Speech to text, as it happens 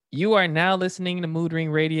You are now listening to Mood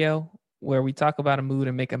Ring Radio, where we talk about a mood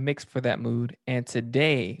and make a mix for that mood. And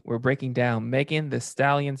today we're breaking down Megan Thee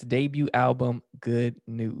Stallion's debut album, Good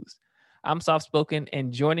News. I'm soft spoken,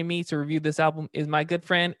 and joining me to review this album is my good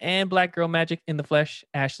friend and Black Girl Magic in the flesh,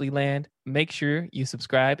 Ashley Land. Make sure you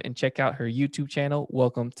subscribe and check out her YouTube channel.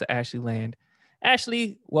 Welcome to Ashley Land.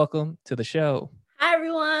 Ashley, welcome to the show. Hi,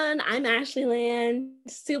 everyone. I'm Ashley Land.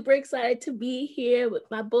 Super excited to be here with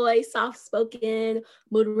my boy, Soft Spoken.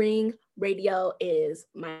 Mood Ring Radio is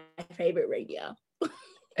my favorite radio.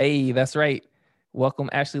 Hey, that's right.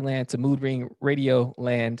 Welcome, Ashley Land, to Mood Ring Radio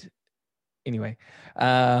Land. Anyway,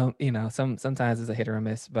 sometimes it's a hit or a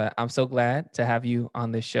miss, but I'm so glad to have you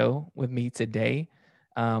on this show with me today.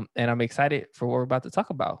 And I'm excited for what we're about to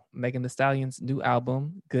talk about. Megan Thee Stallion's new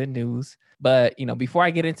album, Good News. But, before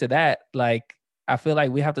I get into that, I feel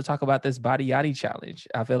like we have to talk about this Body Yachty challenge.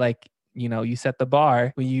 I feel like, you set the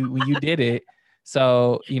bar when you did it.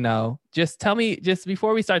 So, just tell me, just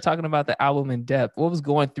before we start talking about the album in depth, what was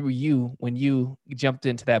going through you when you jumped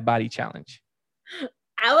into that body challenge?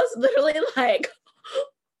 I was literally like,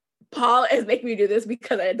 Paul is making me do this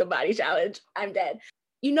because I did the body challenge. I'm dead.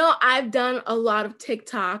 I've done a lot of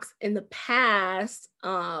TikToks in the past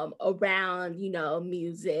around,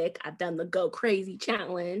 music. I've done the Go Crazy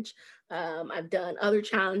challenge. I've done other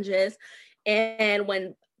challenges. And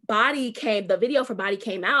when the video for Body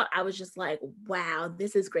came out, I was just like, wow,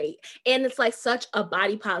 this is great. And it's like such a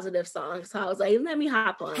body positive song. So I was like, let me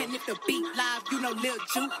hop on. And if the beat live, Lil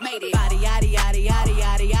Juke made it. Body yaddy yaddy yaddy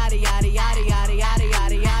yaddy yaddy yaddy yaddy yaddy yaddy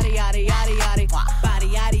yaddy yaddy yaddy yaddy yaddy. Body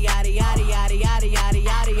yaddy yaddy yaddy yaddy yaddy yaddy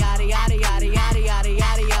yaddy yaddy yaddy yaddy yaddy yaddy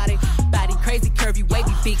yaddy yaddy. Body crazy curvy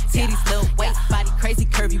wavy big titties little waist. Body crazy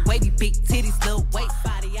curvy wavy big titties little waist.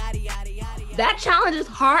 Body yaddy yaddy yaddy. That challenge is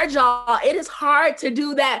hard, y'all. It is hard to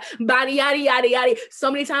do that body yaddy yaddy yaddy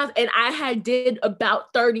so many times, and I did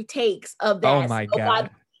about 30 takes of that. Oh my God.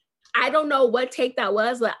 I don't know what take that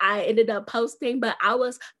was, but I ended up posting, but I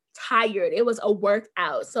was tired. It was a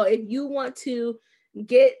workout. So if you want to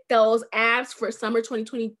get those abs for summer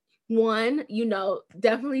 2021,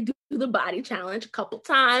 definitely do the body challenge a couple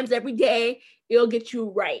times every day. It'll get you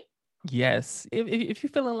right. Yes. If you're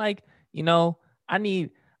feeling like, I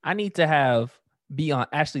need to be on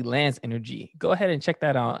Ashley Land's energy, go ahead and check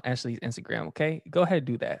that out on Ashley's Instagram. Okay. Go ahead and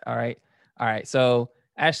do that. All right. So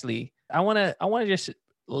Ashley, I want to just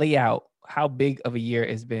lay out how big of a year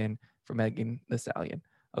it's been for Megan Thee Stallion.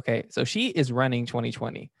 Okay. So she is running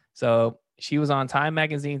 2020. So she was on Time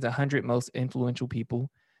Magazine's 100 Most Influential People.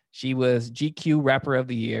 She was GQ Rapper of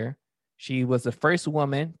the Year. She was the first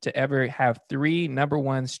woman to ever have 3 number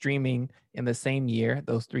ones streaming in the same year.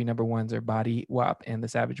 Those 3 number ones are Body, WAP, and the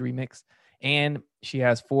Savage Remix. And she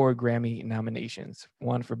has 4 Grammy nominations,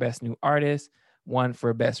 1 for Best New Artist, 1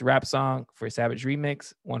 for Best Rap Song for Savage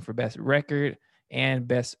Remix, 1 for Best Record, and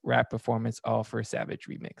Best Rap Performance, all for Savage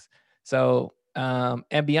Remix. So,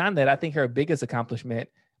 and beyond that, I think her biggest accomplishment,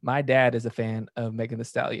 my dad is a fan of Megan Thee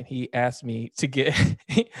Stallion. He asked me to get,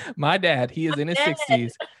 my dad, he is in his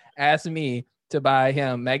 60s, asked me to buy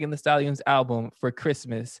him Megan Thee Stallion's album for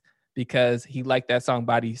Christmas because he liked that song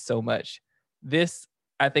Body so much. This,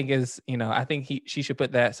 I think is, I think she should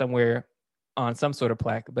put that somewhere on some sort of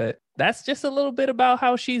plaque, but that's just a little bit about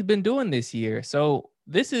how she's been doing this year. So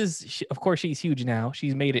this is, of course, she's huge now.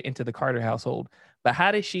 She's made it into the Carter household, but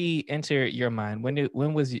how did she enter your mind?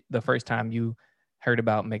 When was the first time you heard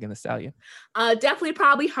about Megan Thee Stallion? Definitely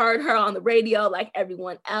probably heard her on the radio like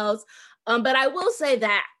everyone else. But I will say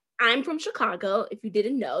that I'm from Chicago. If you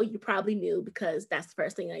didn't know, you probably knew because that's the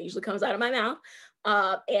first thing that usually comes out of my mouth.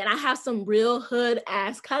 And I have some real hood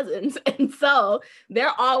ass cousins. And so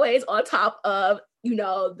they're always on top of,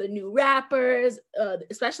 the new rappers,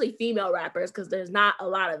 especially female rappers, because there's not a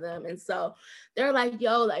lot of them. And so they're like,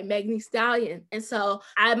 yo, like Megan Thee Stallion. And so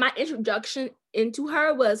my introduction into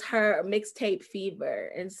her was her mixtape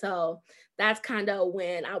Fever. And so that's kind of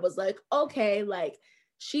when I was like, okay, like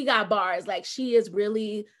she got bars. Like she is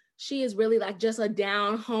really like just a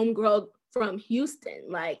down homegirl from Houston.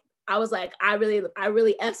 Like I was like, I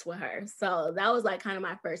really S with her. So that was like kind of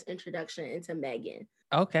my first introduction into Megan.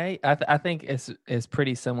 Okay. I think it's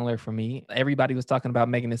pretty similar for me. Everybody was talking about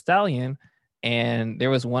Megan Thee Stallion, and there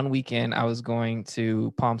was one weekend I was going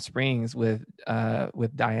to Palm Springs with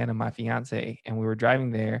Diana, my fiance, and we were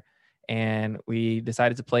driving there, and we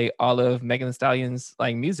decided to play all of Megan Thee Stallion's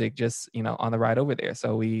like music just, on the ride over there.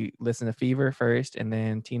 So we listened to Fever first, and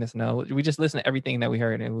then Tina Snow. We just listened to everything that we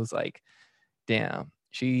heard, and it was like, damn,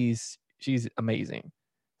 she's amazing.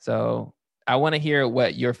 So I want to hear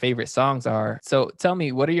what your favorite songs are. So tell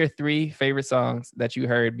me, what are your 3 favorite songs that you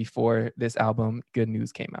heard before this album, Good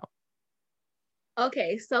News, came out?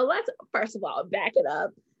 Okay, so let's first of all back it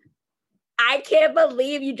up. I can't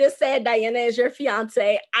believe you just said Diana is your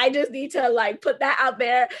fiance. I just need to like put that out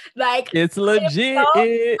there. Like, It's legit.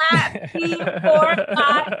 so happy for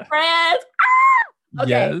my friends. Ah! Okay,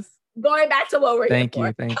 Yes. going back to what we're Thank here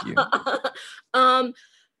you. Thank you. for.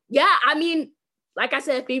 Yeah, I mean, like I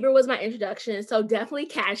said, Fever was my introduction, so definitely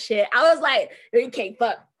Cash Shit. I was like, you can't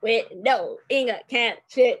fuck with no Inga can't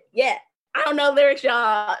shit. Yeah. I don't know lyrics,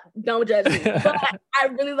 y'all. Don't judge me. But I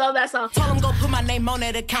really love that song. Told him go put my name on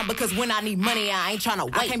that account because when I need money, I ain't tryna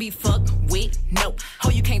wait. I can't be fucked with, no. Ho,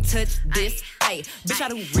 you can't touch this, ayy. Bitch, I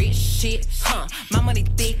do rich shit, huh? My money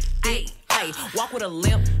thick, ayy. Walk with a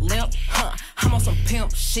limp, huh? I'm on some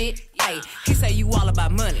pimp shit, ayy. He say you all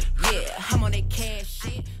about money, yeah. I'm on that cash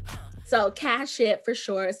shit, huh? So Cash Shit for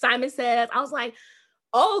sure. Simon Says, I was like,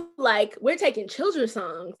 oh, like we're taking children's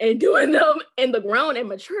songs and doing them in the grown and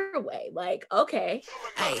mature way. Like, okay.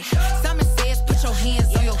 Hey, Simon Says, put your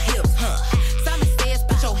hands on your hips, huh? Simon Says,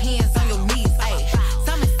 put your hands on your knees, hey.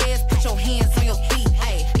 Simon Says, put your hands on your feet,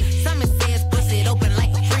 hey. Simon Says, bust it open like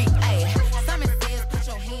a freak, hey. Simon Says, put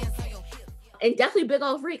your hands on your hips. And definitely Big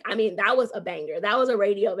Old Freak. I mean, that was a banger. That was a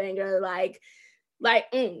radio banger.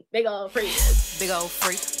 Big Old Freak. Big old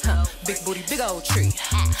freak, huh? Big booty, big old tree.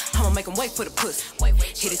 I'ma make him wait for the pussy.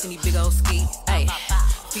 Hit it in these big old ski, ayy.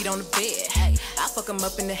 Feet on the bed, I fuck him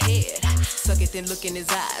up in the head. Suck it, then look in his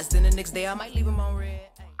eyes. Then the next day I might leave him on red.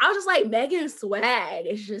 I was just like, Megan's swag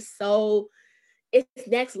is just so, it's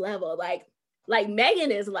next level. Like Megan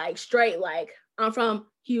is like straight, like, I'm from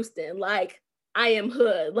Houston. Like, I am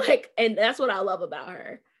hood. Like, and that's what I love about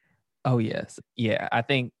her. Oh, yes. Yeah. I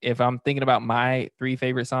think if I'm thinking about my 3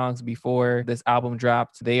 favorite songs before this album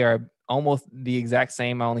dropped, they are almost the exact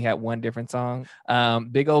same. I only had one different song.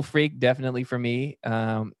 Big Old Freak, definitely for me.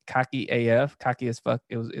 Cocky AF, Cocky as Fuck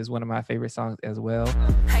is one of my favorite songs as well.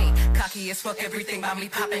 Hey, cocky as fuck, everything about me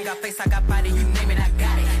popping. Got face, I got body, you name it, I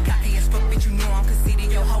got it. Cocky as fuck, bitch, you know I'm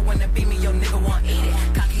conceited. Your hoe wanna beat me, your nigga want eat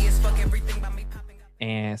it. Cocky as fuck, everything about me popping.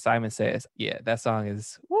 And Simon Says, yeah, that song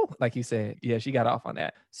is, woo, like you said, yeah, she got off on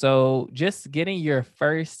that. So just getting your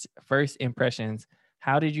first impressions,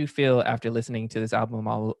 how did you feel after listening to this album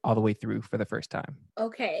all the way through for the first time?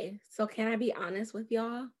 Okay, so can I be honest with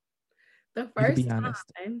y'all? The first time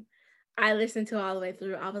I listened to all the way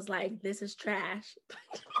through, I was like, this is trash.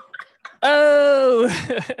 Oh,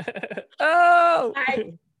 oh,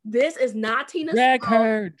 like, this is not Tina drag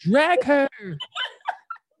Snow. drag her.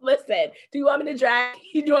 Listen, do you want me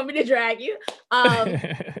to drag you?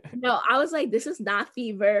 No, I was like, this is not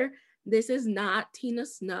Fever. This is not Tina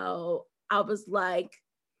Snow. I was like,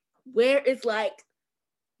 where is like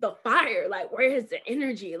the fire? Like, where is the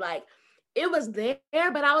energy? Like, it was there,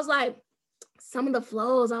 but I was like, some of the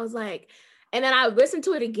flows, I was like, and then I listened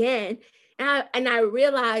to it again, and I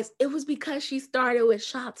realized it was because she started with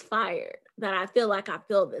Shots Fired that I feel like I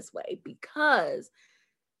feel this way, because,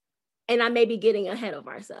 and I may be getting ahead of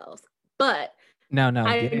ourselves, but no,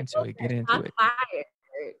 get into it. Fired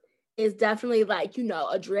is definitely like, you know,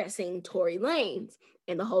 addressing Tory Lanez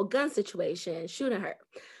and the whole gun situation, shooting her.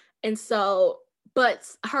 And so, but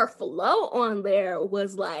her flow on there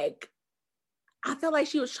was like, I felt like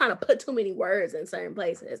she was trying to put too many words in certain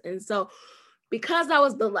places. And so because that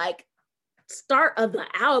was the like start of the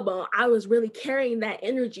album, I was really carrying that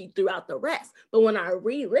energy throughout the rest. But when I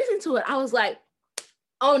re-listened to it, I was like,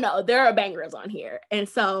 oh no, there are bangers on here. And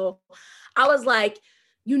so I was like,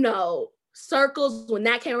 you know, Circles, when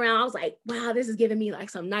that came around, I was like, wow, this is giving me like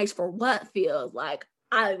some nice for what feels. Like,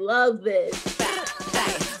 I love this.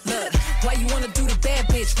 Hey, look, why you wanna do the bad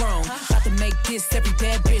bitch wrong? About to make this every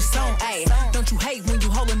bad bitch song. Hey, don't you hate when you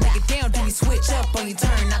hold a nigga down, then you switch up on your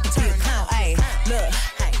turn, not to be a clown. Hey, look,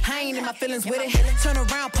 I ain't in my feelings with it. Turn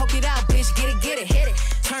around, poke it out, bitch, get it, hit it.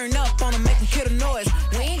 Turn up on them, make them kill the noise.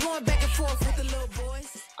 We ain't going back and forth with the little boys.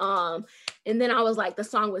 And then I was like, the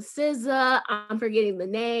song with SZA, I'm forgetting the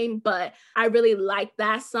name, but I really liked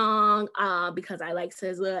that song because I like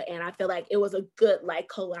SZA, and I feel like it was a good like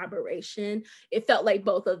collaboration. It felt like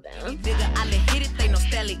both of them. Nigga, I let hit it, they know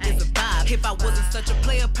Stelly is a vibe. If I wasn't such a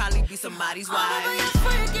player, probably be somebody's wife.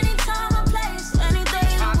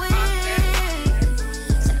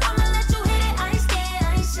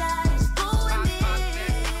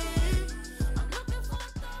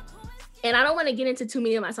 And I don't want to get into too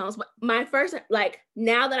many of my songs, but my first, like,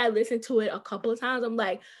 now that I listened to it a couple of times, I'm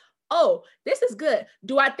like, oh, this is good.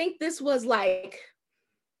 Do I think this was like,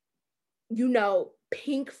 you know,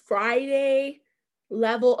 Pink Friday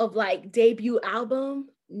level of like debut album?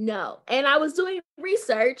 No. And I was doing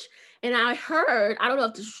research and I heard, I don't know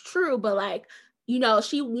if this is true, but like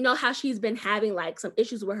how she's been having like some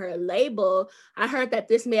issues with her label. I heard that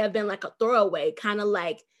this may have been like a throwaway, kind of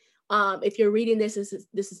like if you're reading this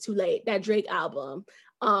is too late, that Drake album.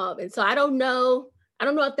 And so I don't know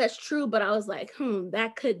if that's true, but I was like,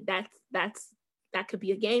 that could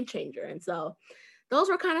be a game changer. And so those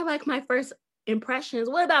were kind of like my first impressions.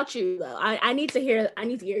 What about you though? I need to hear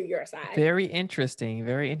your side. Very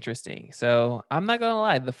interesting. So I'm not gonna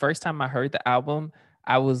lie, the first time I heard the album,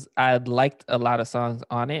 I liked a lot of songs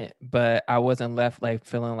on it, but I wasn't left like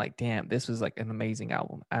feeling like, damn, this was like an amazing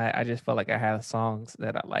album. I just felt like I had songs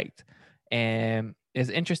that I liked. And it's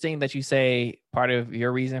interesting that you say part of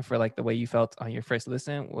your reason for like the way you felt on your first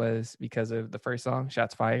listen was because of the first song,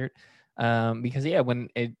 Shots Fired. Because yeah, when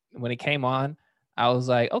it came on, I was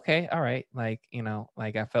like, okay, all right. Like,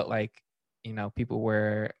 like I felt like, people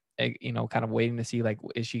were, kind of waiting to see like,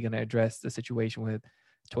 is she going to address the situation with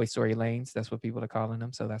Toy Story Lanez? That's what people are calling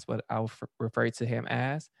him. So that's what I'll refer to him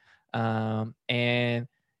as. And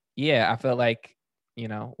yeah, I felt like,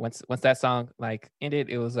 once that song like ended,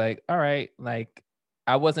 it was like, all right, like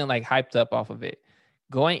I wasn't like hyped up off of it.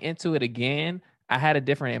 Going into it again, I had a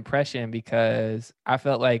different impression because I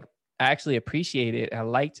felt like I actually appreciated, I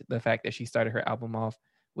liked the fact that she started her album off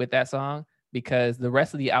with that song because the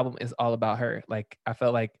rest of the album is all about her. Like I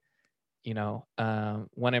felt like,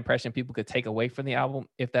 one impression people could take away from the album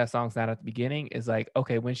if that song's not at the beginning is like,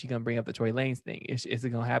 okay, when's she gonna bring up the Tory Lanez thing? Is it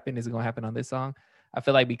gonna happen? Is it gonna happen on this song? I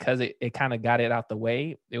feel like because it kind of got it out the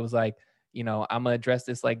way, it was like, I'm gonna address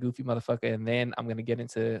this like goofy motherfucker, and then I'm gonna get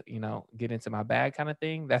into my bag kind of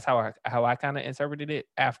thing. That's how I kind of interpreted it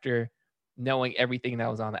after knowing everything that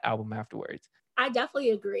was on the album afterwards. I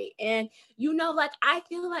definitely agree. And like I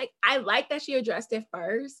feel like I like that she addressed it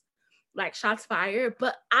first, like Shots Fired,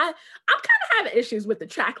 but I'm kind of having issues with the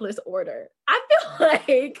track list order. I feel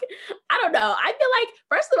like, I don't know. I feel like,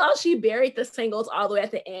 first of all, she buried the singles all the way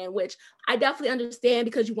at the end, which I definitely understand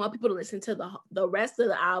because you want people to listen to the rest of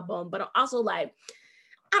the album. But I'm also like,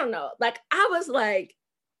 I don't know. Like, I was like,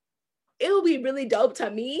 it would be really dope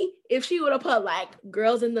to me if she would have put like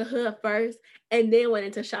Girls in the Hood first and then went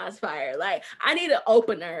into Shots Fired. Like, I need an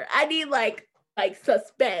opener. I need like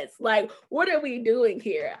suspense. Like, what are we doing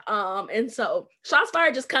here? And so Shots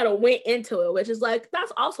Fired just kind of went into it, which is like,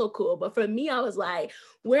 that's also cool. But for me, I was like,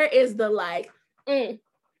 where is the like,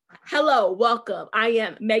 hello, welcome. I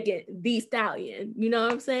am Megan Thee Stallion. You know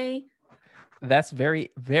what I'm saying? That's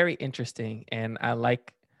very, very interesting. And I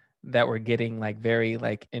like that we're getting like very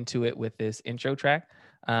like into it with this intro track.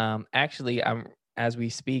 Actually, as we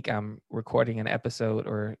speak, I'm recording an episode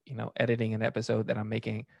or, editing an episode that I'm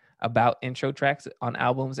making about intro tracks on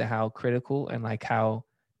albums and how critical and like how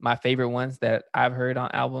my favorite ones that I've heard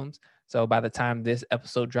on albums. So by the time this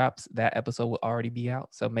episode drops, that episode will already be out.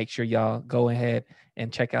 So make sure y'all go ahead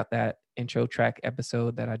and check out that intro track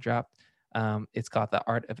episode that I dropped. It's called The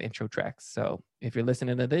Art of Intro Tracks. So if you're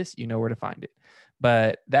listening to this, you know where to find it.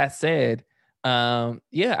 But that said,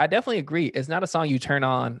 yeah, I definitely agree. It's not a song you turn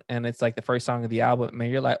on and it's like the first song of the album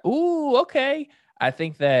and you're like, ooh, okay. I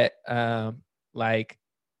think that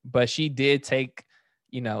but she did take,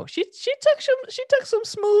 she took some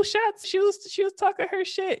smooth shots. She was talking her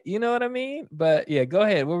shit. You know what I mean? But yeah, go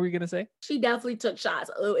ahead. What were you gonna say? She definitely took shots.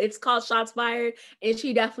 It's called Shots Fired, and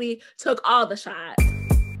she definitely took all the shots.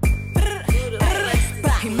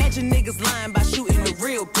 Imagine niggas lying by shooting the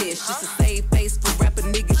real bitch just to save face for rapper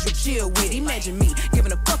niggas you chill with. Imagine me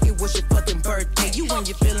giving a fuck it was your fucking birthday. You and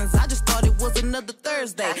your feelings, I just thought it was another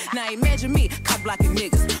Thursday. Now imagine me cop blocking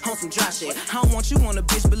niggas on some dry shit. I don't want you on a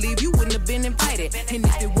bitch, believe you wouldn't have been invited. And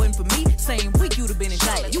if it wasn't for me, same week you'd have been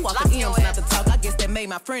indicted. You walk the M's not the talk, I guess that made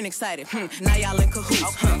my friend excited. Now y'all in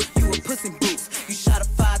cahoots, you a pussy boots. You shot a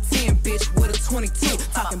 5'10", bitch with a 22.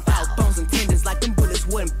 Talking about bones and tendons like them bullets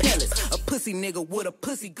wasn't pellets. A pussy nigga with a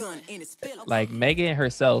pussy gun in his feelings. Like Megan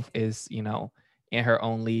herself is, in her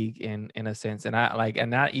own league in a sense. And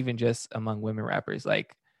and not even just among women rappers,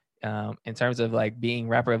 like in terms of like being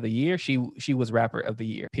rapper of the year, she was rapper of the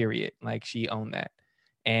year, period. Like she owned that.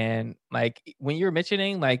 And like when you're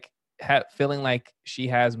mentioning like feeling like she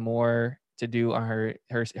has more to do on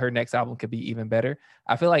her next album could be even better,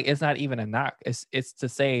 I feel like it's not even a knock. It's to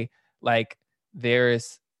say like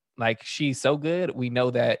there's like she's so good, we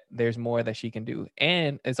know that there's more that she can do.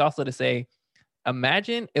 And it's also to say,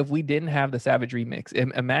 imagine if we didn't have the Savage remix.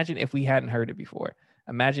 Imagine if we hadn't heard it before.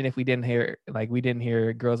 Imagine if we didn't hear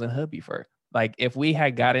Girls in the Hood before. Like if we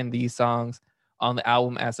had gotten these songs on the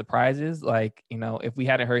album as surprises, like, if we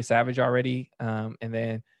hadn't heard Savage already, and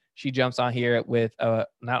then she jumps on here with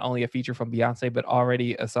not only a feature from Beyonce, but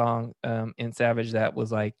already a song in Savage that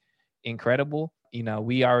was like, incredible. You know,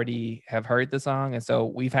 we already have heard the song, and so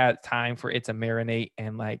we've had time for it to marinate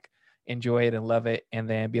and like enjoy it and love it, and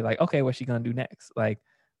then be like, okay, what's she gonna do next? Like,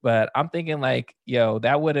 but I'm thinking like, yo,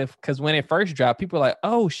 that would have, because when it first dropped, people were like,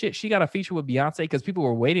 oh shit, she got a feature with Beyonce, because people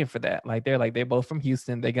were waiting for that. Like they're both from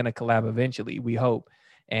Houston, they're gonna collab eventually, we hope.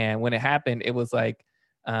 And when it happened, it was like,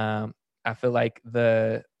 I feel like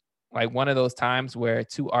one of those times where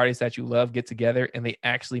two artists that you love get together and they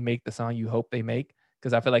actually make the song you hope they make.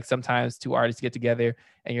 Because I feel like sometimes two artists get together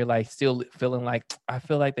and you're like still feeling like, I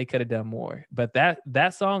feel like they could have done more. But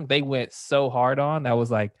that song they went so hard on, that was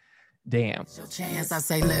like, damn. Your chance, I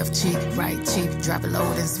say left cheek, right cheek, drop it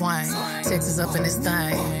low and swing. Texas up in this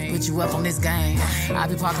thing, put you up on this game. I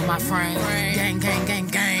be parking my frame, gang, gang, gang,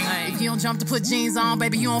 gang. If you don't jump to put jeans on,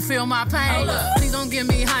 baby, you don't feel my pain. Please don't give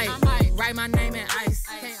me hype, write my name in ice.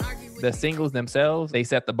 The singles themselves, they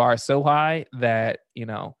set the bar so high that, you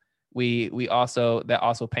know, we also, that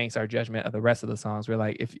also paints our judgment of the rest of the songs. We're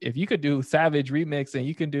like, if you could do Savage remix and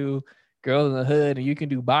you can do Girls in the Hood and you can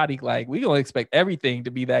do Body, like we gonna expect everything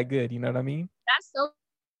to be that good. You know what I mean? That's so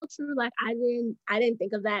true. Like I didn't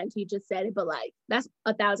think of that until you just said it, but like that's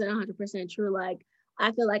 1,100% true. Like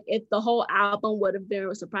I feel like if the whole album would have been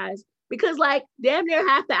a surprise, because like damn near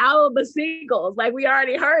half the album is singles, like we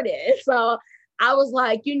already heard it. So I was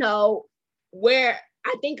like, you know,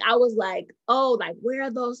 I think I was like, oh, like where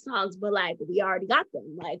are those songs? But like we already got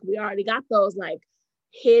them. Like we already got those like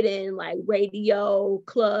hidden like radio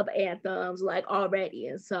club anthems like already.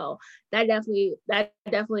 And so that definitely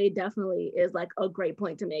is like a great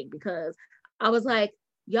point to make, because I was like,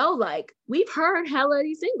 yo, like we've heard hella of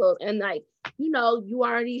these singles, and like, you know, you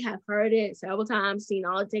already have heard it several times, seen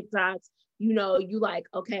all the TikToks, you know, you like,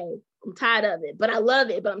 okay, I'm tired of it, but I love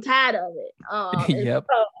it, but I'm tired of it. Yep.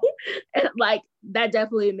 And like that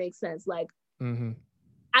definitely makes sense. Like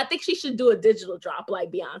I think she should do a digital drop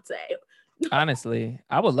like Beyonce. Honestly,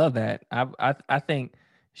 I would love that. I think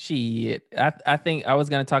I think I was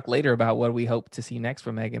gonna talk later about what we hope to see next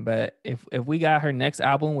from Megan, but if we got her next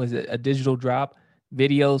album was a digital drop,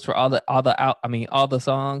 videos for all the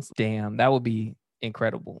songs, damn, that would be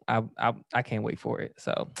incredible. I can't wait for it.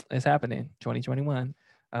 So it's happening 2021.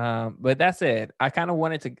 But that said, I kind of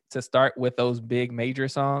wanted to start with those big major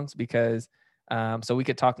songs, because so we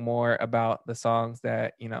could talk more about the songs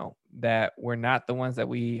that, you know, that were not the ones that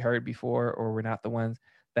we heard before, or were not the ones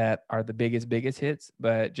that are the biggest hits,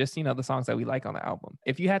 but just, you know, the songs that we like on the album.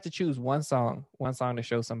 If you had to choose one song to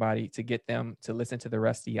show somebody to get them to listen to the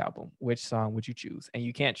rest of the album, which song would you choose? And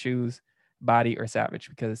you can't choose Body or Savage,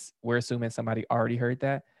 because we're assuming somebody already heard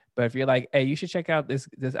that. But if you're like, hey, you should check out this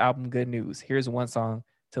album, Good News, here's one song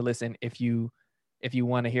to listen. If you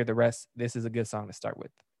want to hear the rest, this is a good song to start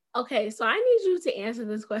with. Okay, so I need you to answer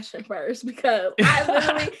this question first, because I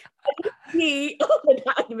literally see the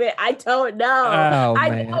document. I don't know. Oh, I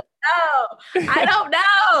man. don't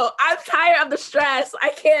know. I'm tired of the stress. I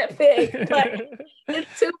can't pick. Like,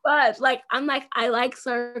 it's too much. Like I'm like, I like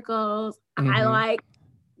Circles. I like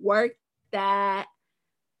Work That.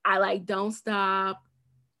 I like Don't Stop.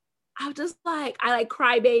 I'm just like, I like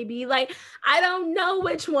Cry Baby. Like, I don't know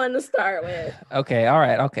which one to start with. Okay, all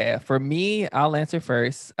right, okay. For me, I'll answer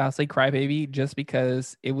first. I'll say Cry Baby, just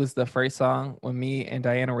because it was the first song when me and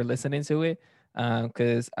Diana were listening to it.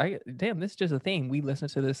 Because this is just a thing. We listen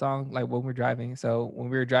to this song like when we're driving. So when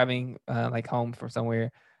we were driving like home from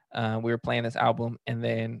somewhere, we were playing this album, and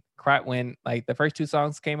then when like the first two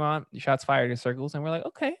songs came on, Shots Fired and Circles, and we're like,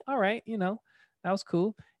 okay, all right, you know, that was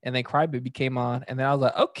cool. And then Cry Baby came on, and then I was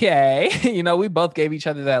like, okay, you know, we both gave each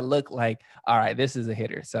other that look like, all right, this is a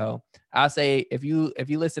hitter. So I'll say if you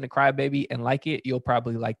listen to Cry Baby and like it, you'll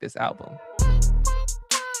probably like this album.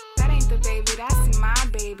 That ain't the baby, that's my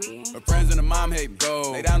baby. Her friends and her mom hate me.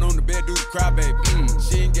 Go. Lay down on the bed, do the Cry Baby.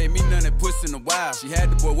 She ain't gave me none that puss in a while. She had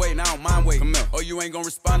the boy waiting, I don't mind waiting. Come here. Oh, you ain't gonna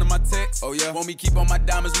respond to my text? Oh, yeah. Want me keep on my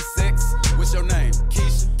diamonds with sex? What's your name?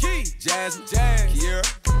 Keisha. Key. Jasmine. Jazz. Kiera.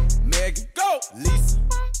 Megan. Go. Lisa.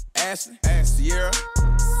 Ashley, Sierra,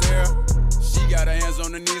 Sarah. She got her hands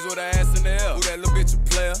on her knees with her ass in the air. Who that little bitch a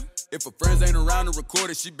player? If her friends ain't around to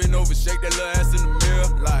record it, she been over, shake that little ass in the mirror.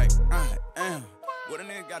 Like, I am. What a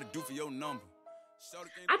nigga gotta do for your number?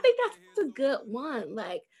 I think that's a good one.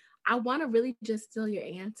 Like, I want to really just steal your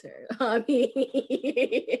answer. I mean,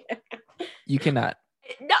 you cannot.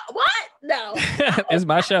 No, what? No. It's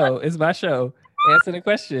my show. It's my show. Answer the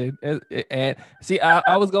question. And see,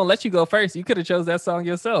 I was gonna let you go first. You could have chose that song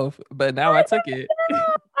yourself, but now I took it. I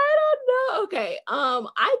don't know. Okay.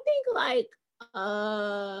 I think like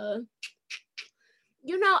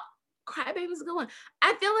you know, Cry Baby's a good one.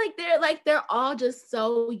 I feel like they're all just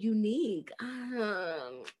so unique.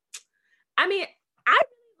 I mean, I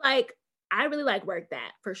really like I really like Work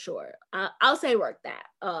That for sure. I'll say Work That.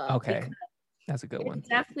 Okay, that's a good one.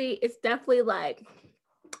 It's definitely like,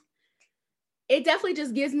 it definitely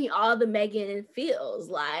just gives me all the Megan feels.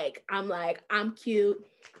 Like I'm cute,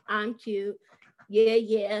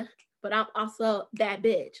 yeah, but I'm also that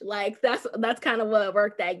bitch. Like that's kind of what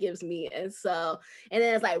Work That gives me. And so, and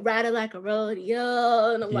then it's like Ride It Like a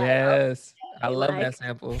Rodeo, and I'm yes, like, I love that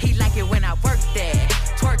sample. He like it when I work that,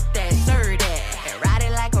 twerk that, sir that, ride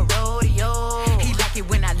it like a rodeo. He like it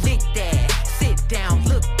when I lick that, sit down,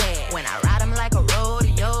 look that. When I ride him like a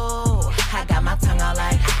rodeo, I got my tongue out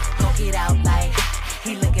like, poke it out like.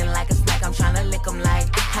 He looking like a snack, I'm tryna lick him like.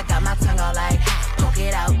 I got my tongue out like, poke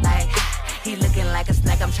it out like. He looking like a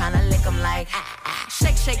snack, I'm tryna lick him like.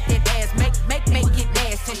 Shake that ass, make it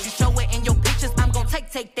nasty. You show it in your pictures, I'm gon'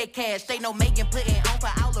 take that cash. They know Megan putting on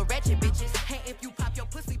for all the ratchet bitches. Hey, if you pop your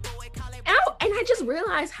pussy, boy, call it. Oh, and I just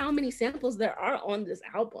realized how many samples there are on this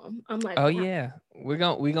album. I'm like, oh wow. yeah, we're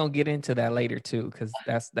gonna get into that later too, because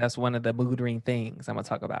that's one of the mood ring things I'm gonna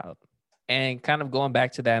talk about. And kind of going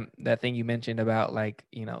back to that thing you mentioned about, like,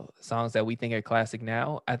 you know, songs that we think are classic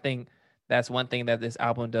now, I think that's one thing that this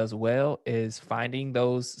album does well, is finding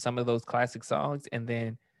some of those classic songs and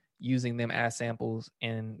then using them as samples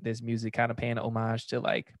in this music, kind of paying homage to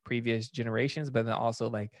like previous generations, but then also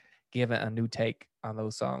like giving a new take on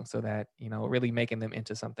those songs so that, you know, really making them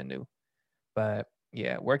into something new. But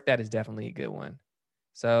yeah, Work That is definitely a good one.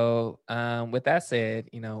 So with that said,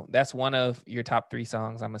 you know, that's one of your top 3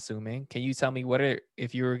 songs, I'm assuming. Can you tell me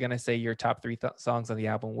if you were going to say your top 3 songs on the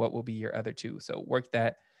album, what will be your other 2? So Work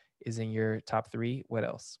That is in your top 3. What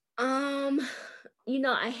else? You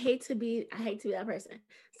know, I hate to be that person.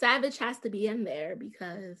 Savage has to be in there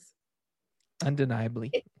because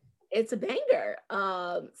undeniably it's a banger.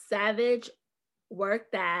 Savage,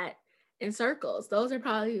 Work That, and Circles. Those are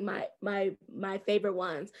probably my favorite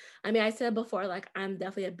ones. I mean, I said before, like, I'm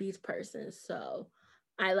definitely a beats person, so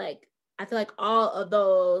I feel like all of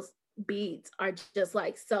those beats are just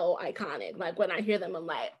like so iconic. Like when I hear them, I'm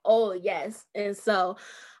like, oh yes. And so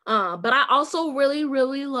but I also really,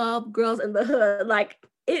 really love Girls in the Hood. Like,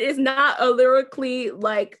 it is not a lyrically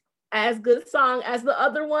like as good song as the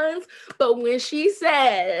other ones, but when she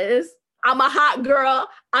says, I'm a hot girl,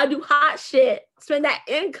 I do hot shit, spend that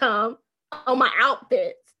income on my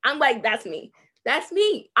outfits, I'm like, that's me. That's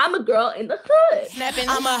me. I'm a girl in the hood.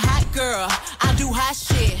 I'm a hot girl. I do hot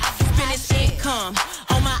shit. Finish income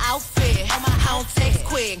on my outfit. I don't text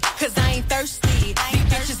quick, cause I ain't thirsty. These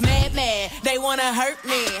bitches mad. They wanna hurt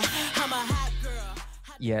me. I'm a hot girl.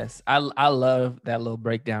 Yes, I love that little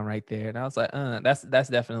breakdown right there. And I was like, that's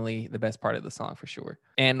definitely the best part of the song for sure.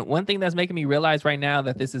 And one thing that's making me realize right now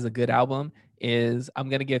that this is a good album is I'm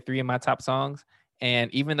going to get 3 of my top songs.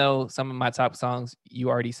 And even though some of my top songs you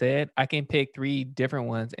already said, I can pick 3 different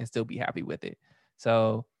ones and still be happy with it.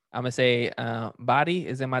 So I'm going to say Body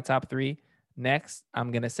is in my top 3. Next,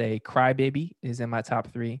 I'm going to say Cry Baby is in my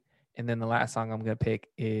top 3. And then the last song I'm going to pick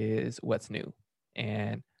is What's New.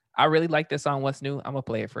 And I really like this song, What's New. I'm going to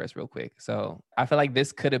play it for us real quick. So I feel like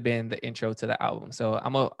this could have been the intro to the album. So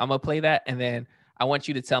I'm going to play that. And then I want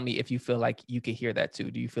you to tell me if you feel like you could hear that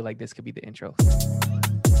too. Do you feel like this could be the intro?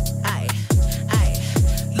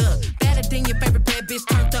 Then your favorite bad bitch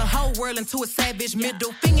turned the whole world into a savage.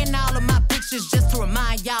 Middle finger and all of my bitches just to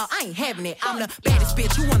remind y'all I ain't having it. I'm the baddest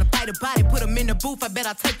bitch. You wanna fight about it, put them in the booth. I bet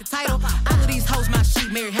I'll take the title. All of these hoes my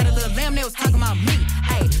sheet. Mary had a little lamb, they was talking about me.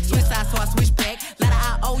 Hey, switch sides, so I switch back. Lot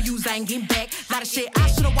of IOUs, I ain't getting back. Lot of shit I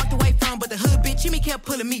should've walked away from, but the hood bitch, Jimmy kept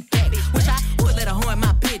pulling me back. Wish I would let her horn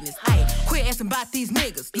my business. Hey, quit asking about these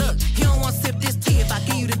niggas. Look, you don't wanna sip this tea. If I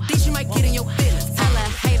give you the dish, you might get in your feelings. Tell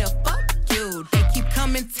her, hater, fuck you. They keep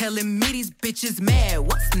coming, telling me these bitches mad.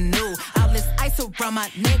 What's new? All this ice around my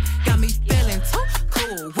neck got me feeling too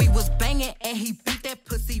cool. We was banging and he beat that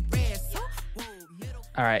pussy red. So,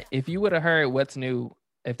 all right. If you would have heard What's New,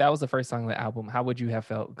 if that was the first song on the album, how would you have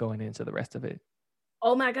felt going into the rest of it?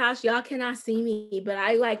 Oh my gosh, y'all cannot see me, but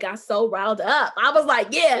I like got so riled up. I was like,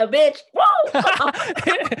 yeah, bitch. Whoa.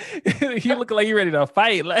 You look like you're ready to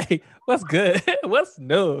fight. Like, what's good? What's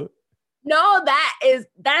new? No,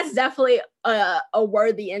 that's definitely a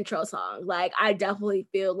worthy intro song. Like, I definitely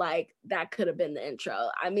feel like that could have been the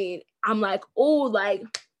intro. I mean, I'm like, oh, like,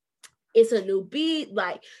 it's a new beat.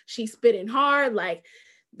 Like, she's spitting hard. Like,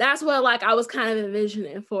 that's what, like, I was kind of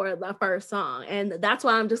envisioning for the first song. And that's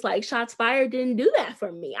why I'm just like, Shots Fired didn't do that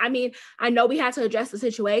for me. I mean, I know we had to address the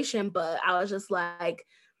situation, but I was just like,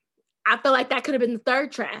 I feel like that could have been the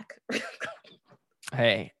third track.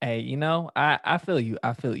 Hey, you know, I feel you.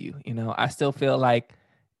 You know, I still feel like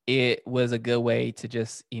it was a good way to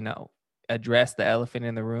just, you know, address the elephant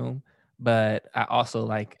in the room. But I also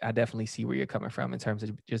I definitely see where you're coming from in terms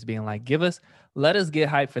of just being like, let us get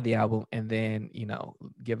hyped for the album, and then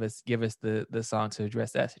give us the song to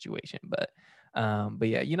address that situation. But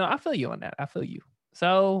yeah, I feel you on that. I feel you.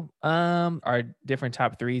 So our different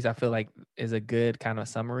top threes, I feel like, is a good kind of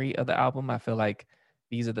summary of the album. I feel like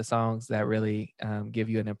these are the songs that really give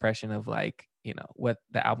you an impression of what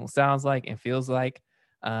the album sounds like and feels like.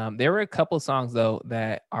 There were a couple songs though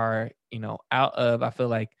that are out of, I feel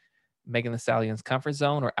like, Megan Thee Stallion's comfort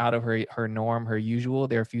zone or out of her norm, her usual.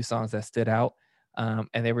 There are a few songs that stood out, and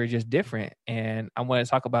they were just different. And I want to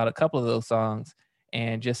talk about a couple of those songs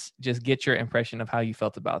and just get your impression of how you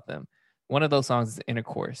felt about them. One of those songs is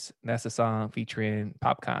Intercourse. That's a song featuring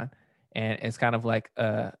Popcaan, and it's kind of like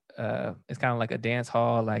a dance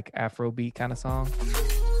hall, like Afro beat kind of song.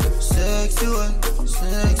 Sexual,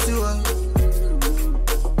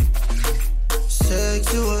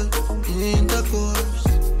 intercourse.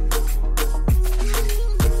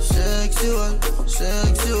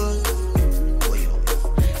 Sexual.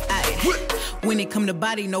 When it come to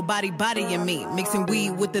body, nobody bodying me. Mixing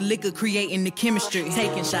weed with the liquor, creating the chemistry.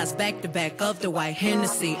 Taking shots back to back of the white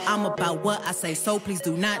Hennessy. I'm about what I say, so please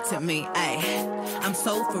do not tempt me. I'm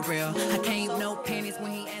so for real. I can't no pennies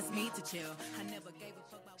when he asked me to chill. I never gave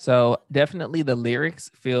a fuck about. So definitely the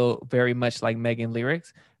lyrics feel very much like Megan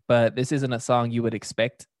lyrics, but this isn't a song you would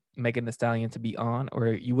expect Megan Thee Stallion to be on, or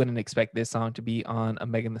you wouldn't expect this song to be on a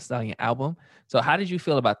Megan Thee Stallion album. So how did you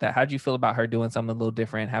feel about that? How did you feel about her doing something a little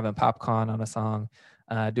different, having Popcaan on a song,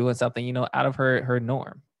 doing something, out of her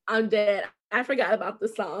norm? I'm dead. I forgot about the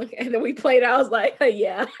song. And then we played it. I was like,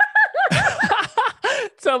 yeah.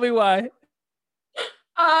 Tell me why.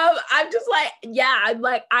 I'm just like, yeah,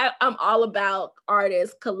 I'm all about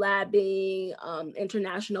artists collabing,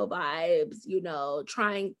 international vibes,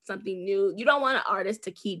 trying something new. You don't want an artist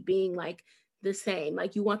to keep being like the same.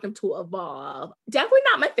 Like, you want them to evolve. Definitely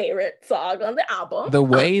not my favorite song on the album. The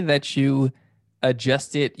way that you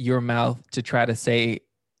adjusted your mouth to try to say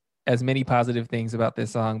as many positive things about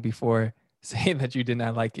this song before saying that you did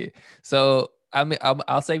not like it. So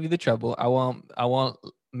I'll save you the trouble. I won't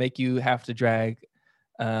make you have to drag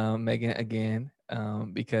Megan again,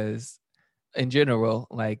 because in general,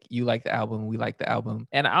 like, you like the album, we like the album.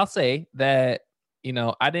 And I'll say that,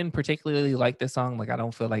 I didn't particularly like this song. Like, I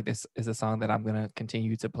don't feel like this is a song that I'm going to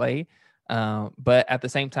continue to play. But at the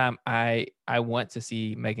same time, I want to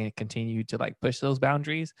see Megan continue to push those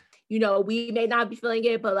boundaries. We may not be feeling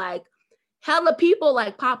it, but hella people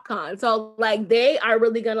like Popcaan. So they are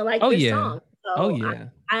really going to like this song. So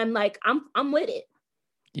I'm with it.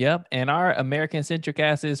 Yep. And our American centric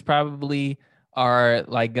asses probably are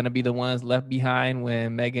going to be the ones left behind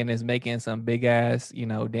when Megan is making some big ass,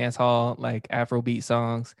 dance hall, Afrobeat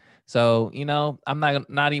songs. So, I'm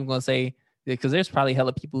not even going to say, because there's probably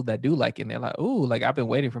hella people that do like it. And they're like, ooh, I've been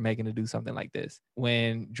waiting for Megan to do something like this.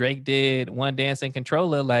 When Drake did One Dance and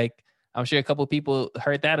Controller, I'm sure a couple of people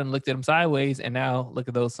heard that and looked at him sideways, and now look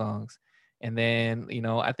at those songs. And then,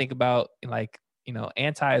 I think about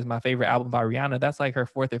Anti is my favorite album by Rihanna. That's her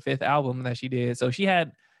fourth or fifth album that she did. So she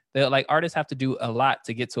had artists have to do a lot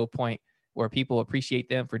to get to a point where people appreciate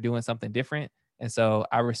them for doing something different. And so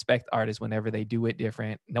I respect artists whenever they do it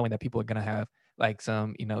different, knowing that people are going to have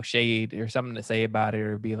some, shade or something to say about it,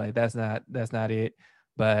 or be like, that's not it.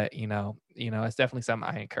 But, it's definitely something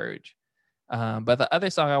I encourage. But the other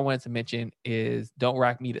song I wanted to mention is Don't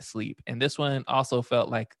Rock Me to Sleep. And this one also felt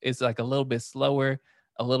like it's a little bit slower,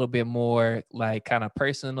 a little bit more kind of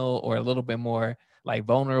personal, or a little bit more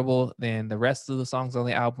vulnerable than the rest of the songs on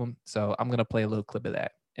the album. So I'm going to play a little clip of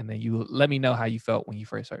that, and then you let me know how you felt when you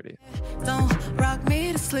first heard it. Don't rock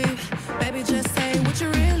me to sleep, baby, just say what you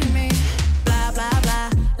really mean. Blah, blah,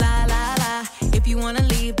 blah, la, la, la. If you want to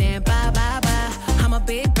leave, then bye, bye, bye. I'm a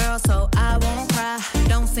big girl, so I won't cry.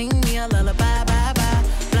 Don't sing me a lullaby, bye, bye.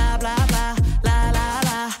 Blah, blah, blah, la, la,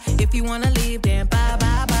 la. If you want to leave, then bye,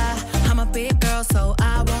 bye, bye. I'm a big girl, so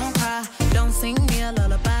I won't cry. Don't sing me a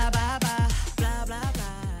lullaby, bye, bye. Blah, blah,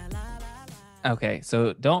 blah, la, la, la. Okay,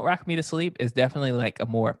 so Don't Rock Me to Sleep is definitely a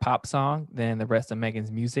more pop song than the rest of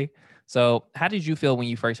Megan's music. So how did you feel when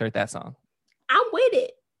you first heard that song? I'm with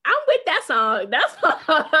it. I'm with that song. That's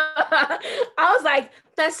I was like,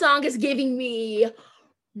 that song is giving me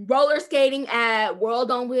roller skating at World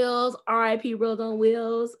on Wheels, RIP World on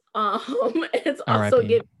Wheels. It's also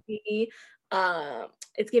giving me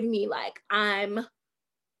I'm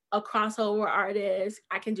a crossover artist.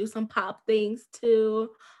 I can do some pop things too.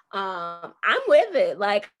 I'm with it.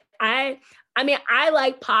 I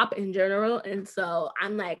like pop in general, and so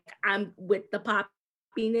I'm with the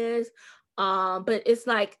poppiness. But it's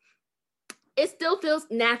it still feels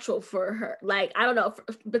natural for her. Like, I don't know,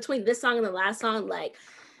 between this song and the last song, like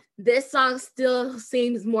this song still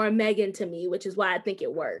seems more Megan to me, which is why I think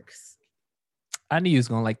it works. I knew you was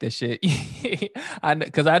gonna like this shit.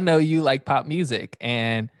 Because I know you like pop music,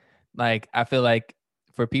 and like I feel like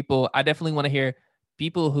for people, I definitely want to hear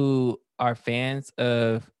people who are fans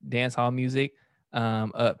of dance hall music,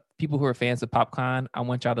 people who are fans of PopCon. I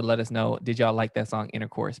want y'all to let us know, did y'all like that song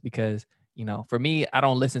Intercourse? Because for me, I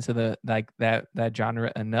don't listen to the that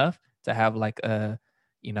genre enough to have like a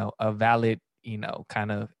valid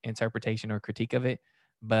kind of interpretation or critique of it.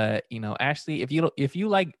 But Ashley, if you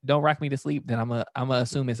like Don't Rock Me to Sleep, then I'm gonna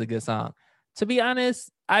assume it's a good song. To be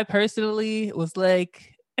honest, I personally was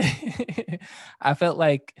like, I felt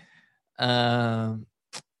like, same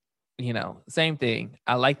thing.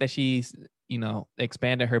 I like that she's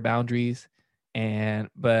expanded her boundaries,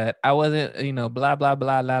 but I wasn't blah blah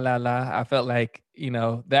blah la la la. I felt like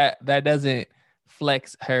that doesn't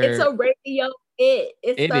flex her. It's a radio hit.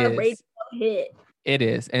 It's a radio hit. It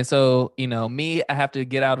is. And so, me, I have to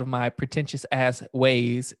get out of my pretentious ass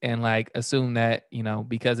ways and like assume that,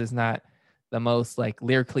 because it's not the most like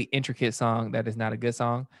lyrically intricate song, that is not a good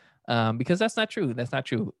song. Because that's not true. That's not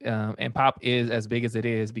true. And pop is as big as it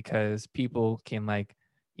is because people can like,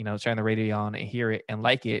 turn the radio on and hear it and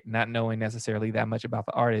like it, not knowing necessarily that much about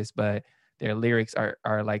the artist, but their lyrics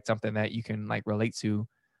are like something that you can like relate to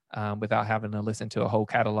without having to listen to a whole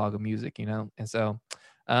catalog of music, And so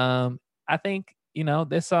I think,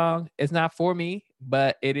 this song is not for me,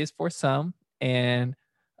 but it is for some. And,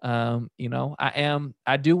 I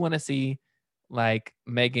do want to see like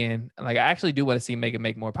Megan, like I actually do want to see Megan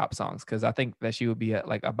make more pop songs because I think that she would be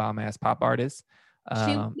a bomb ass pop artist.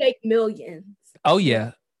 She would make millions. Oh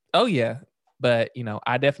yeah. But,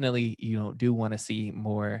 I definitely, do want to see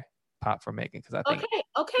more pop from Megan because I think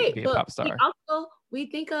okay, be a pop star. We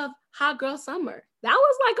think of Hot Girl Summer. That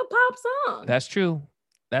was like a pop song. That's true.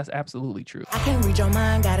 That's absolutely true. I can't read your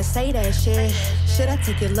mind, gotta say that shit. Should I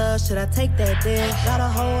take your love? Should I take that dick? Got a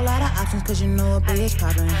whole lot of options, cause you know a bitch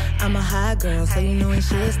poppin'. I'm a hot girl, so you know when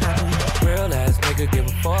shit's stoppin'. Real ass nigga, give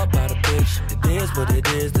a fuck about a bitch. It is what it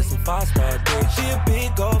is, this some 5-star dick. She a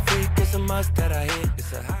big gold freak, it's a must that I hit.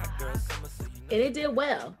 It's a hot girl summer, so and it did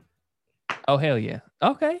well. Oh, hell yeah.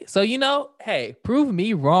 Okay. So, hey, prove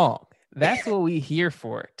me wrong. That's what we here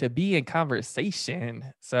for, to be in conversation.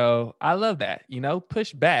 So I love that,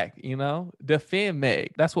 push back, defend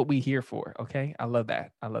Meg. That's what we here for. Okay. I love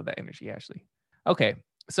that. I love that energy, Ashley. Okay.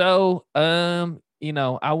 So, I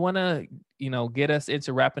want to, get us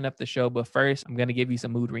into wrapping up the show. But first, I'm going to give you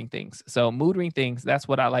some mood ring things. So mood ring things, that's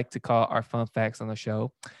what I like to call our fun facts on the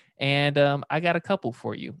show. And I got a couple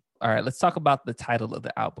for you. All right, let's talk about the title of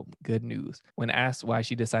the album, Good News. When asked why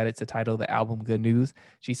she decided to title the album Good News,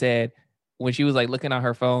 she said when she was like looking on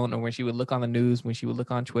her phone, or when she would look on the news, when she would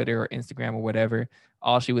look on Twitter or Instagram or whatever,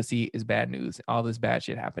 all she would see is bad news, all this bad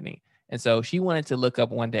shit happening. And so she wanted to look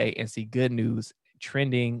up one day and see good news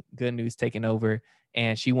trending, good news taking over.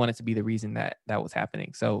 And she wanted to be the reason that was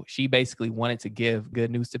happening. So she basically wanted to give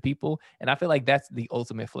good news to people. And I feel like that's the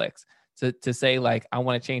ultimate flex, to say like, I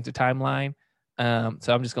want to change the timeline.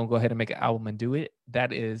 So I'm just going to go ahead and make an album and do it.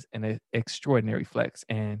 That is an extraordinary flex.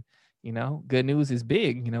 And, Good News is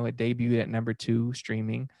big. It debuted at number 2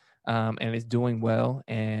 streaming, and it's doing well.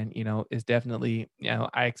 And, it's definitely,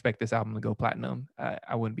 I expect this album to go platinum.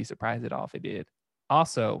 I wouldn't be surprised at all if it did.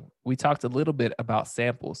 Also, we talked a little bit about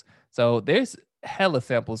samples. So there's hella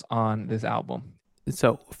samples on this album.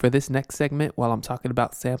 So for this next segment, while I'm talking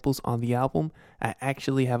about samples on the album, I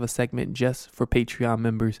actually have a segment just for Patreon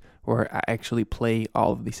members where I actually play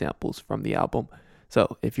all of the samples from the album.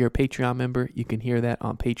 So if you're a Patreon member, you can hear that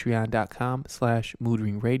on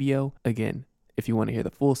patreon.com/moodringradio. Again, if you want to hear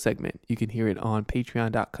the full segment, you can hear it on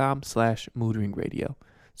patreon.com/moodringradio.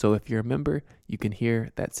 So if you're a member, you can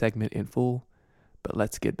hear that segment in full. But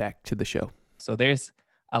let's get back to the show. So there's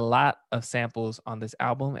a lot of samples on this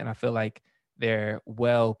album, and I feel like they're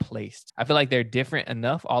well placed. I feel like they're different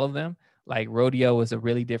enough, all of them. Like Rodeo is a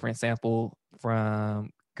really different sample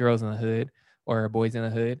from Girls in the Hood or Boys in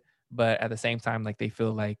the Hood. But at the same time, like they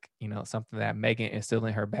feel like, something that Megan is still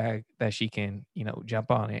in her bag that she can,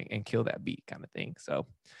 jump on it and kill that beat kind of thing. So,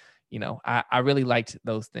 I really liked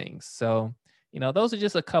those things. So, those are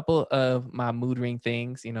just a couple of my mood ring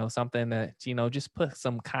things, something that, just put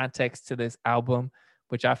some context to this album,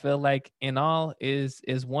 which I feel like in all is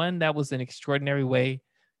one that was an extraordinary way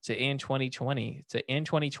to end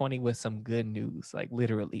 2020 with some good news, like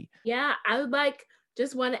literally. Yeah, I would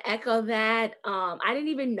just want to echo that. I didn't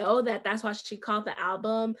even know that that's why she called the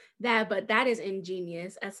album that, but that is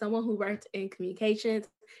ingenious. As someone who worked in communications,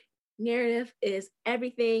 narrative is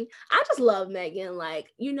everything. I just love Megan.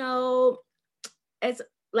 Like, you know, it's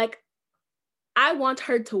like I want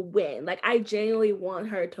her to win. Like, I genuinely want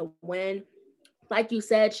her to win. Like you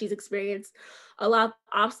said, she's experienced a lot of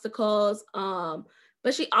obstacles.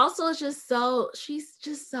 But she also is she's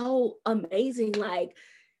just so amazing. Like,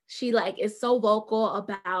 she like is so vocal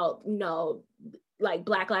about, you know, like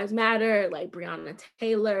Black Lives Matter, like Breonna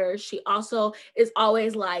Taylor. She also is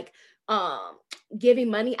always like giving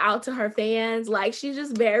money out to her fans. Like, she's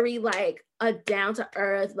just very like a down to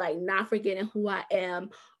earth, like not forgetting who I am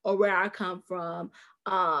or where I come from.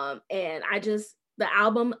 And the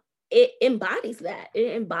album, it embodies that.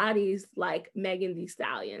 It embodies like Megan Thee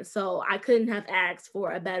Stallion. So I couldn't have asked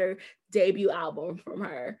for a better debut album from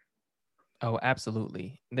her. Oh,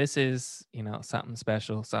 absolutely. This is, you know, something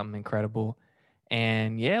special, something incredible.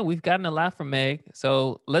 And yeah, we've gotten a lot from Meg.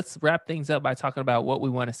 So let's wrap things up by talking about what we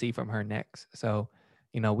want to see from her next. So,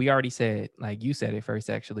 you know, we already said, like you said it first,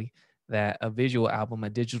 actually, that a visual album, a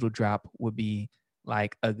digital drop would be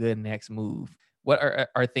like a good next move. What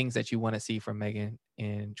are things that you want to see from Megan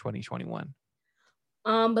in 2021?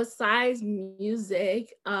 Besides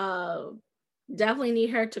music, definitely need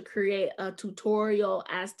her to create a tutorial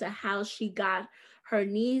as to how she got her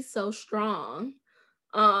knees so strong.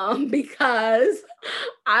 Because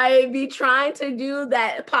I be trying to do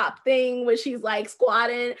that pop thing where she's like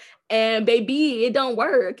squatting and baby, it don't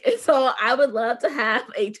work. And so I would love to have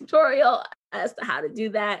a tutorial as to how to do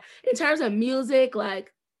that. In terms of music,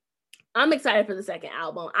 like, I'm excited for the second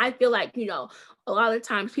album. I feel like, you know, a lot of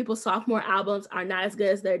times people's sophomore albums are not as good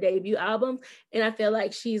as their debut albums. And I feel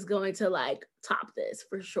like she's going to like top this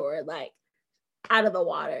for sure, like out of the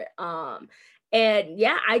water. And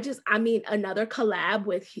yeah, another collab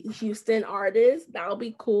with Houston artists. That'll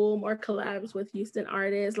be cool. More collabs with Houston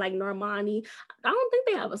artists like Normani. I don't think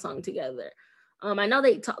they have a song together. I know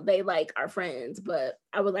they like are friends, but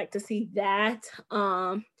I would like to see that.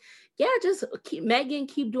 Yeah, just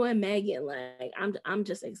keep doing Megan. Like, I'm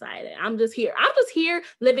just excited. I'm just here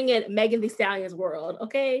living in Megan Thee Stallion's world.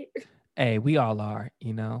 Okay. Hey, we all are,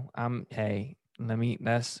 you know.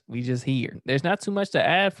 We just here. There's not too much to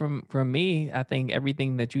add from me. I think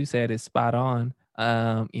everything that you said is spot on.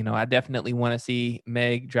 You know, I definitely want to see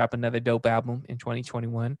Meg drop another dope album in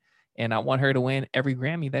 2021. And I want her to win every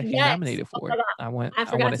Grammy that she's nominated for. I want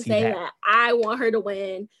to see that. I want her to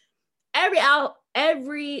win every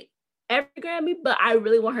Grammy, but I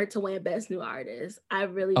really want her to win Best New Artist. I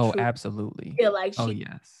really absolutely feel like she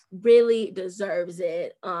really deserves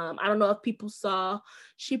it. I don't know if people saw,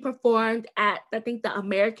 she performed at, I think, the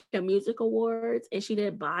American Music Awards, and she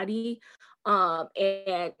did Body.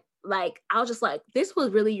 And like, I was just like, this was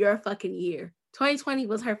really your fucking year. 2020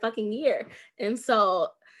 was her fucking year. And so,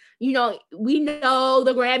 you know, we know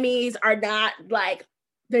the Grammys are not like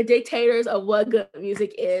the dictators of what good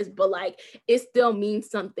music is, but like, it still means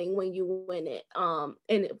something when you win it.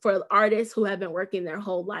 And for artists who have been working their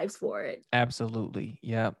whole lives for it. Absolutely.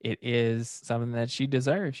 Yeah. It is something that she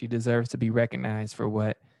deserves. She deserves to be recognized for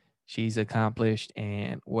what she's accomplished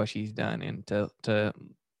and what she's done, and to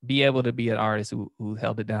be able to be an artist who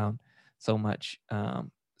held it down so much.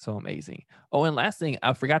 So amazing. Oh, and last thing,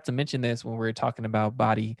 I forgot to mention this when we were talking about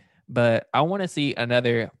Body, but I want to see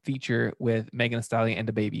another feature with Megan Thee Stallion and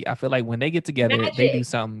DaBaby. I feel like when they get together, they do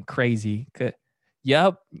something crazy.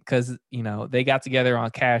 Because, you know, they got together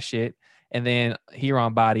on Cash Shit and then here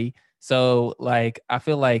on Body. So, like, I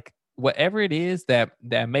feel like whatever it is that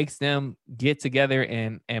makes them get together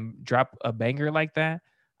and drop a banger like that,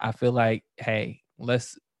 I feel like, hey,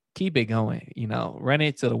 let's keep it going. You know, run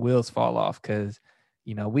it till the wheels fall off, because,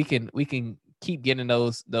 you know, we can keep getting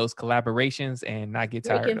those collaborations and not get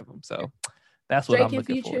tired of them. So that's what I'm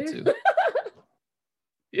looking forward to.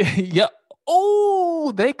 Yeah.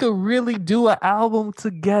 Oh, they could really do an album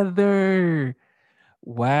together.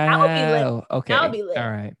 Wow. Okay.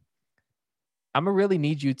 All right. I'm gonna really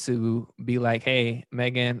need you to be like, hey,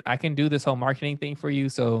 Megan, I can do this whole marketing thing for you.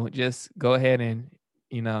 So just go ahead and,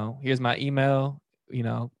 you know, here's my email, you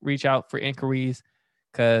know, reach out for inquiries.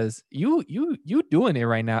 Cause you doing it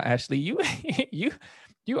right now, Ashley. You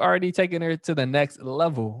already taking her to the next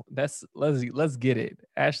level. Let's get it.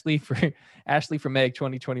 Ashley for Meg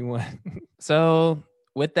 2021. So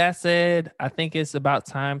with that said, I think it's about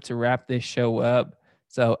time to wrap this show up.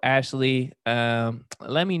 So Ashley,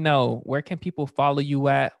 let me know, where can people follow you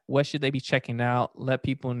at? What should they be checking out? Let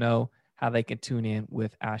people know how they can tune in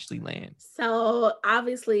with Ashley Land. So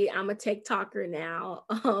obviously I'm a TikToker now.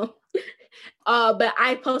 But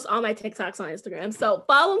I post all my TikToks on Instagram. So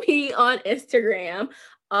follow me on Instagram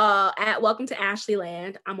at Welcome to Ashley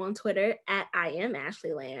Land. I'm on Twitter at I am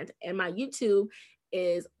Ashley Land. And my YouTube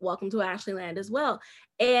is Welcome to Ashleyland as well.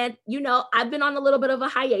 And, I've been on a little bit of a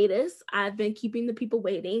hiatus. I've been keeping the people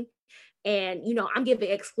waiting. And, I'm giving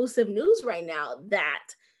exclusive news right now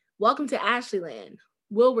that Welcome to Ashleyland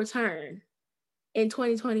will return in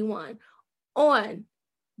 2021 on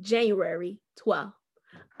January 12th.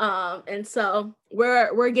 And so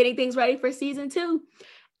we're getting things ready for season 2.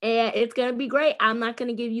 And it's going to be great. I'm not going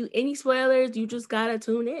to give you any spoilers. You just got to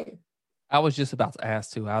tune in. I was just about to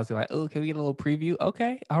ask too. I was like, oh, can we get a little preview?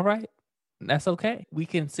 Okay. All right. That's okay. We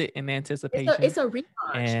can sit in anticipation. It's a relaunch.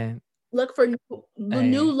 And look for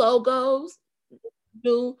new logos,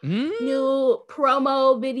 new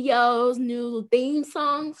promo videos, new theme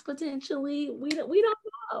songs potentially. We don't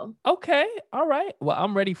know. Okay. All right. Well,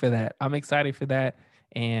 I'm ready for that. I'm excited for that.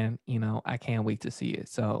 And, I can't wait to see it.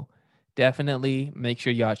 So definitely make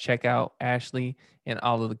sure y'all check out Ashley and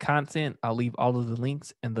all of the content. I'll leave all of the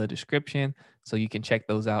links in the description so you can check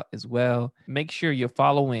those out as well. Make sure you're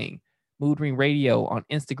following Mood Ring Radio on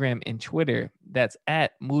Instagram and Twitter. That's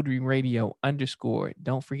at Mood Ring Radio _.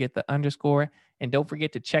 Don't forget the _ and don't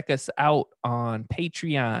forget to check us out on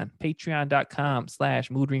Patreon,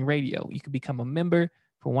 patreon.com/Mood Ring Radio. You can become a member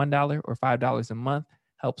for $1 or $5 a month.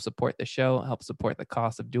 Help support the show, help support the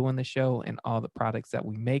cost of doing the show and all the products that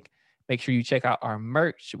we make. Make sure you check out our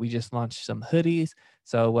merch. We just launched some hoodies.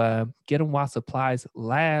 So get them while supplies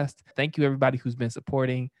last. Thank you, everybody who's been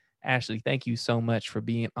supporting. Ashley, thank you so much for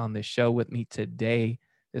being on the show with me today.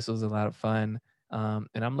 This was a lot of fun. And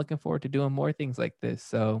I'm looking forward to doing more things like this.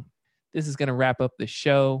 So this is going to wrap up the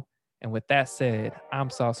show. And with that said, I'm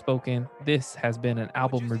Soft Spoken. This has been an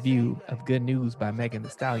album review of Good News by Megan Thee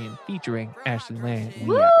Stallion featuring Ashleyland.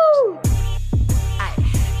 Woo!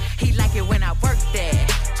 He like it when I work that,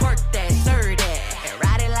 twerk that, serve that, and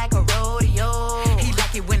ride it like a rodeo. He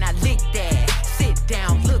like it when I lick that, sit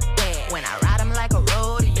down.